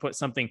we're going to put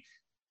something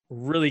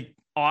really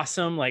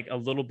awesome, like a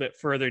little bit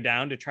further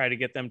down to try to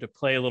get them to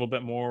play a little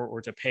bit more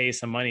or to pay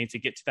some money to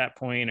get to that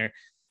point? Or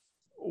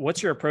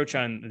what's your approach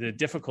on the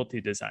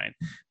difficulty design?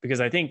 Because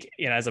I think,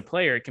 as a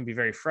player, it can be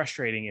very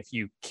frustrating if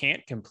you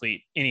can't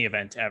complete any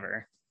event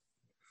ever.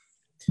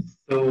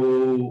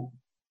 So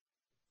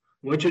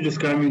what you're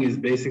describing is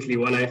basically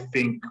what I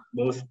think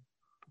most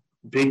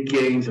big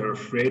games are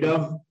afraid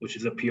of, which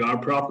is a PR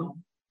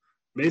problem.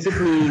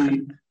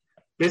 Basically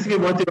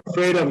what they're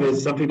afraid of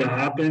is something that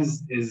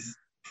happens is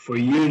for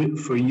you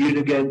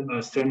to get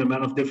a certain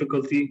amount of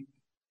difficulty,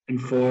 and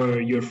for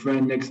your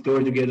friend next door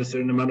to get a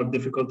certain amount of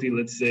difficulty.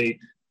 Let's say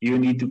you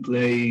need to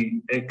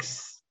play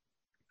X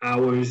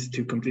hours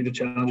to complete the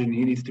challenge, and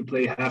he needs to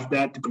play half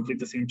that to complete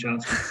the same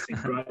challenge for the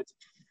same prize.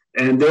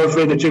 And they're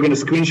afraid that you're going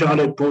to screenshot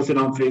it, post it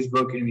on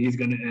Facebook,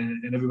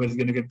 and everybody's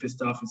going to get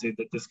pissed off and say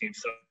that this game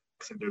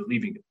sucks, and they're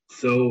leaving it.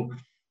 So,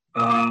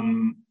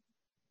 and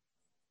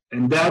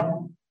that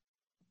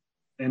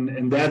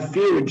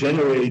fear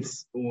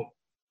generates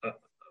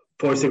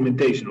poor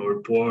segmentation or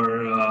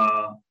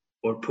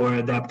poor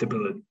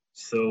adaptability.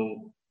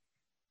 So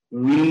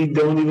we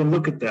don't even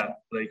look at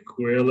that. Like,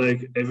 we're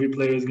like, every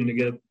player is going to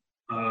get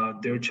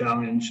their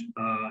challenge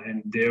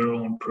and their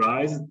own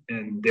prize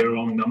and their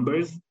own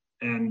numbers.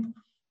 And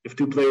if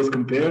two players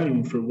compare,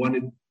 and for one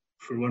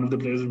of the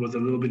players it was a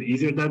little bit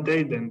easier that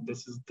day, then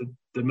this is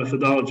the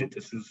methodology.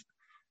 This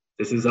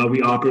is how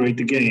we operate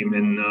the game.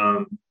 And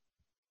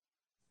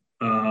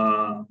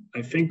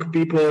I think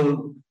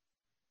people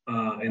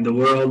in the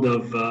world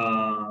of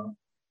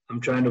I'm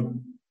trying to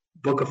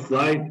book a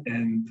flight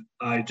and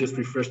I just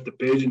refreshed the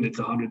page and it's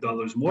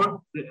 $100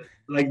 more.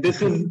 Like,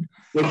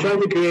 we're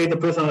trying to create a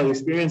personal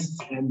experience,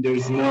 and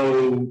there's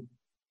no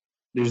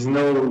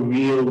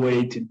real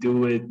way to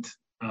do it.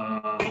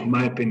 In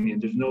my opinion,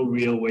 there's no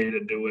real way to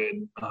do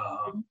it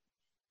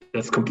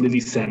that's completely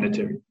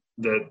sanitary.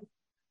 That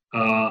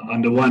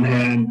on the one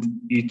hand,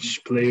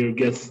 each player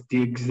gets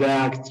the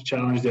exact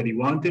challenge that he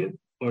wanted,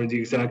 or the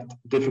exact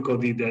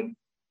difficulty that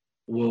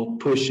will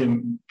push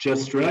him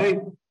just right,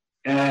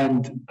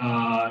 and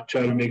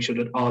try to make sure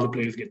that all the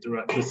players get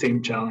the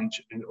same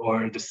challenge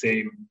or the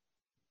same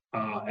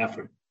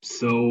effort.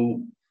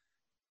 So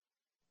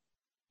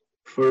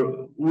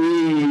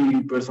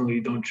we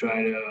personally don't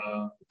try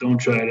to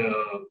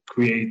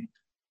create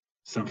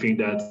something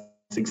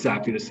that's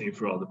exactly the same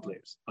for all the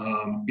players,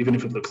 even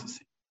if it looks the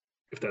same,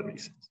 if that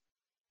makes sense.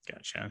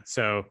 Gotcha.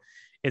 So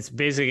it's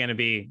basically going to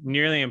be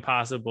nearly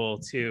impossible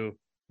to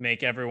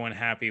make everyone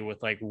happy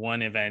with like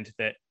one event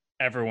that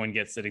everyone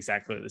gets it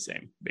exactly the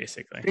same,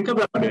 basically. Think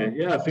about it.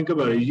 Yeah, think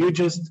about it. You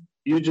just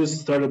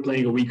started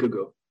playing a week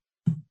ago.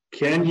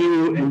 Can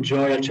you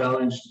enjoy a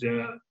challenge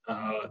the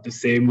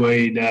same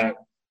way that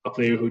a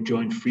player who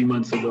joined 3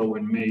 months ago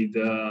and made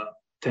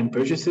 10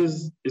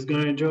 purchases is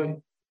going to enjoy?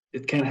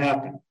 It can't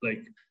happen.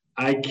 Like,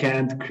 I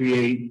can't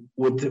create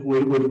with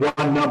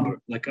one number.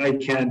 Like, I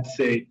can't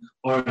say,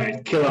 all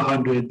right, kill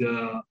 100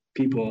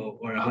 people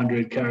or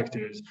 100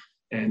 characters,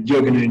 and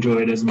you're going to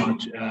enjoy it as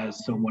much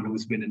as someone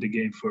who's been in the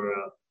game for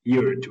a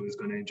year or two is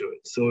going to enjoy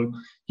it. So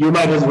you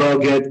might as well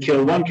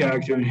kill one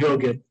character and he'll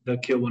get the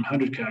kill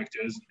 100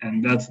 characters.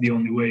 And that's the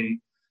only way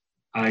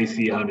I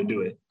see how to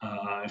do it.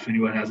 If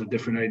anyone has a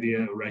different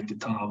idea, write to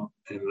Tom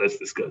and let's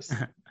discuss.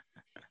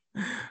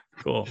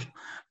 Cool.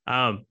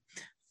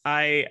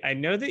 I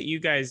know that you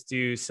guys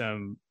do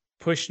some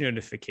push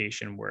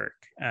notification work,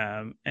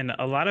 and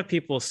a lot of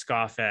people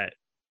scoff at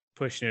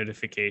push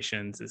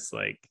notifications. It's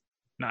like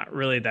not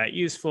really that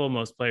useful.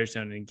 Most players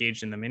don't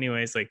engage in them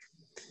anyways. Like,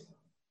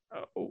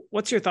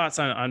 what's your thoughts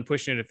on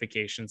push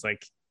notifications?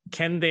 Like,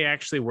 can they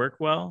actually work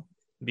well,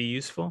 be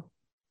useful?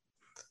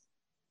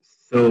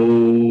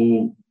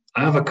 So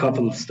I have a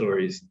couple of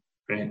stories,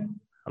 right?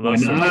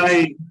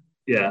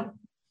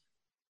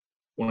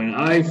 When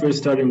I first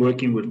started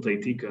working with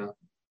Playtika,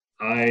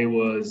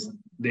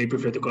 they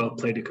prefer to call it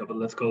Playtika, but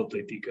let's call it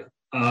Playtika.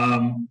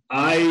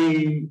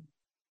 I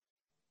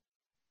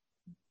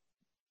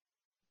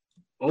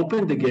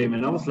opened the game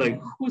and I was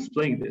like, who's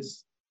playing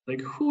this?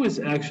 Like, who is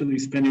actually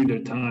spending their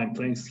time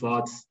playing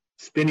slots,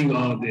 spinning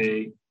all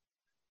day,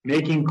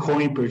 making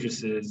coin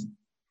purchases,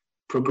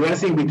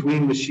 progressing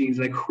between machines?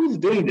 Like, who's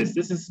doing this?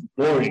 This is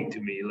boring to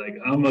me. Like,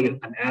 I'm an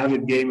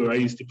avid gamer. I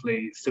used to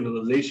play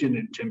Civilization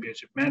and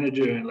Championship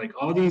Manager and like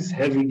all these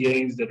heavy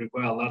games that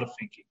require a lot of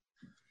thinking.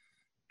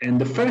 And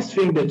the first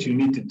thing that you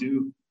need to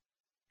do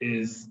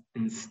is,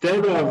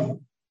 instead of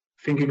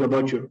thinking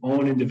about your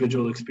own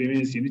individual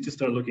experience, you need to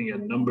start looking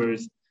at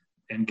numbers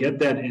and get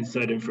that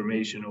inside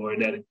information or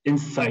that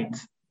insight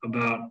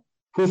about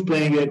who's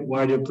playing it,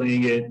 why they're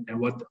playing it, and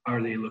what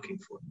are they looking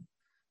for.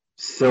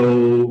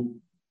 So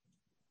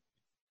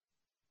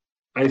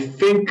I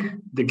think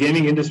the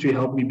gaming industry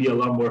helped me be a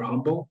lot more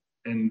humble.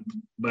 And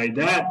by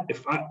that,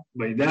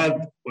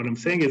 what I'm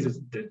saying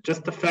is that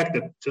just the fact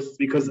that just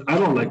because I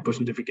don't like push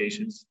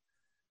notifications,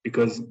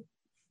 because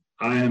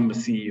I am a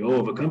CEO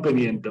of a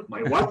company and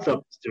my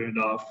WhatsApp is turned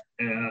off,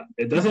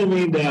 it doesn't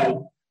mean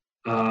that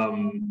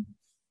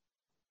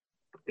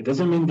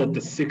the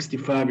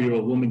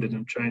 65-year-old woman that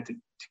I'm trying to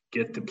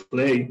get to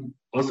play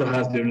also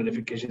has their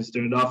notifications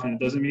turned off, and it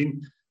doesn't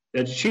mean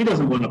that she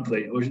doesn't want to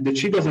play or that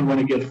she doesn't want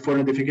to get 4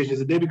 notifications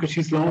a day because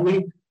she's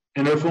lonely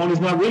and her phone is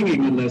not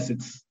ringing unless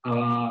it's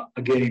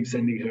a game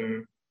sending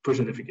her push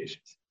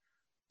notifications.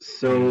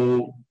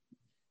 So,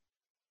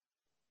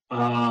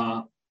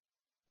 and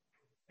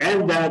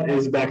that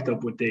is backed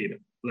up with data.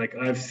 Like,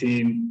 I've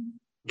seen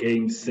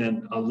games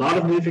send a lot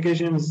of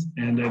notifications,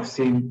 and I've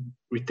seen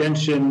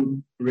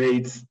retention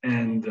rates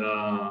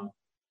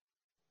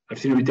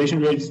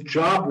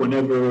drop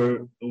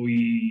whenever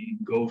we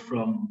go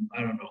from,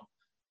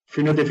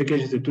 3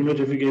 notifications to 2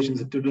 notifications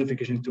to 2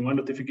 notifications to 1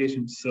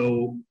 notification.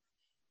 So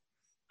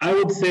I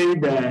would say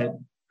that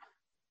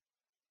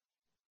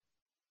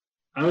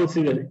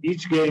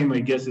each game, I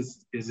guess,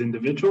 is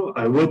individual.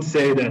 I would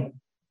say that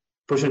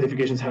push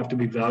notifications have to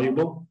be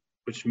valuable,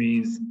 which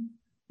means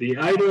they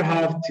either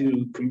have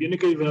to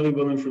communicate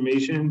valuable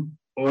information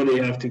or they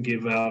have to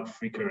give out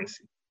free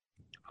currency.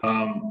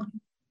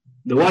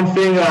 The one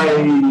thing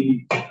I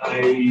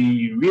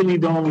really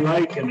don't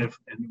like, and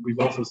we've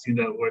also seen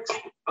that works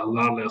a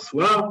lot less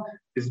well,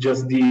 is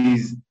just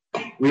these,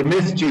 we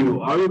missed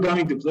you, are you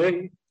going to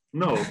play?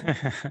 No.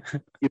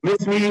 You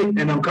missed me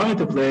and I'm coming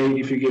to play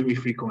if you give me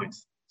free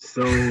coins.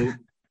 So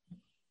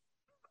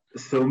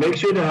make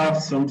sure to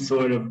have some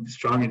sort of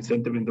strong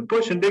incentive in the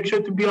push and make sure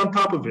to be on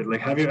top of it.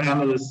 Like, have your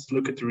analysts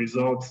look at the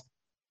results.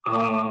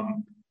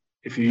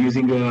 If you're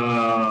using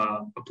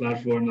a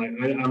platform, like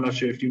I'm not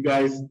sure if you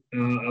guys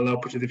allow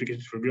push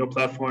notifications for real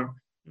platform.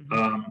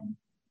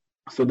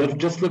 So that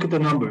just look at the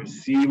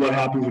numbers, see what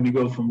happens when you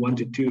go from 1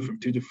 to 2, from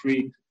 2 to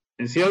 3,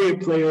 and see how your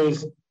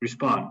players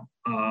respond.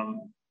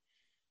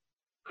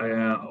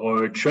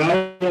 Or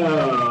try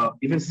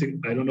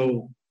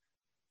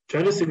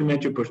try to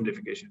segment your push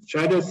notifications.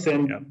 Try to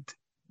send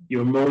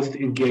your most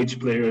engaged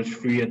players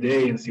free a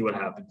day and see what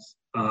happens.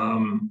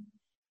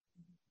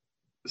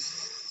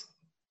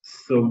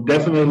 So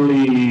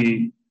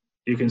definitely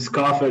you can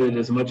scoff at it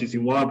as much as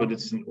you want, but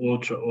it's an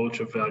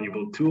ultra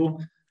valuable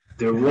tool.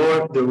 There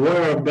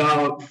were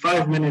about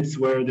 5 minutes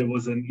where there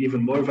was an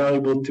even more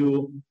valuable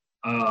tool,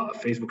 a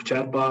Facebook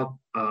chatbot.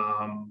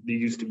 They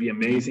used to be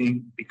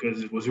amazing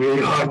because it was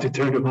really hard to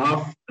turn them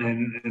off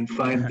and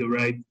find the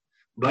right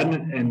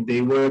button, and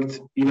they worked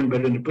even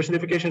better than the push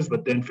notifications.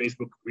 But then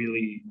Facebook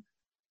really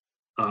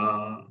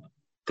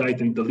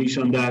tightened the leash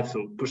on that.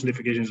 So push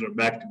notifications are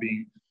back to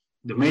being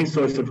the main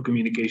source of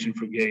communication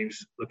for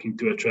games looking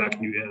to attract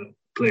new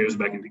players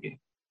back in the game.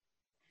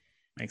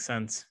 Makes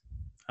sense.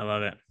 I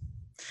love it.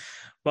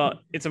 Well,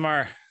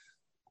 Itamar,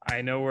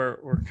 I know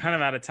we're kind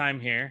of out of time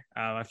here.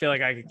 I feel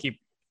like I could keep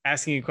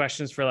asking you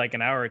questions for like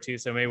an hour or two.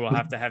 So maybe we'll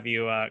have to have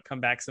you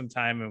come back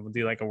sometime and we'll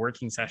do like a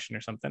working session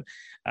or something.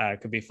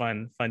 It could be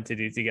fun to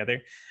do together.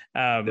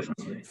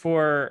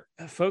 For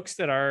folks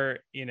that are,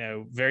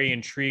 very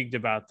intrigued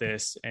about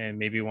this and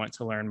maybe want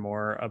to learn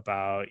more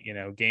about,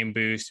 Game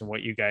Boost and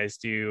what you guys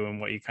do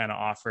and what you kind of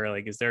offer,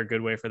 like, is there a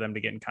good way for them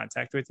to get in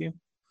contact with you?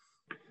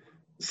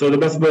 So the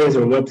best way is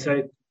our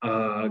website,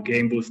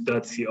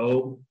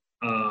 gameboost.co,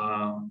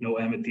 no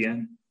M at the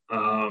end.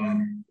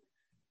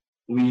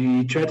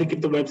 We try to keep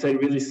the website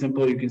really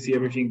simple. You can see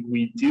everything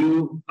we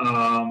do.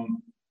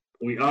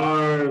 We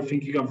are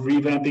thinking of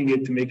revamping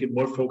it to make it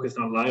more focused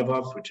on live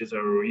ops, which is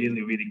a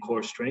really, really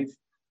core strength.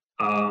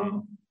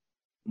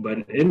 But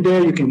in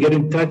there, you can get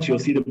in touch. You'll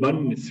see the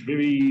button. It's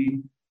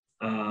very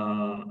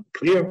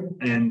clear.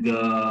 And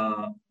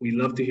we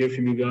love to hear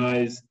from you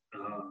guys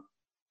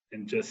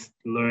and just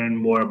learn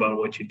more about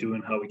what you do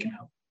and how we can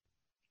help.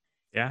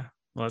 Yeah,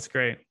 well, that's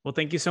great. Well,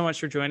 thank you so much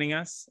for joining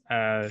us.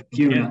 Thank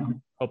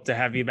you. Hope to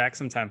have you back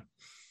sometime.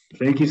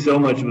 Thank you so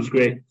much. It was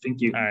great. Thank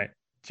you. All right.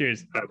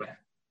 Cheers.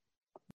 Bye-bye.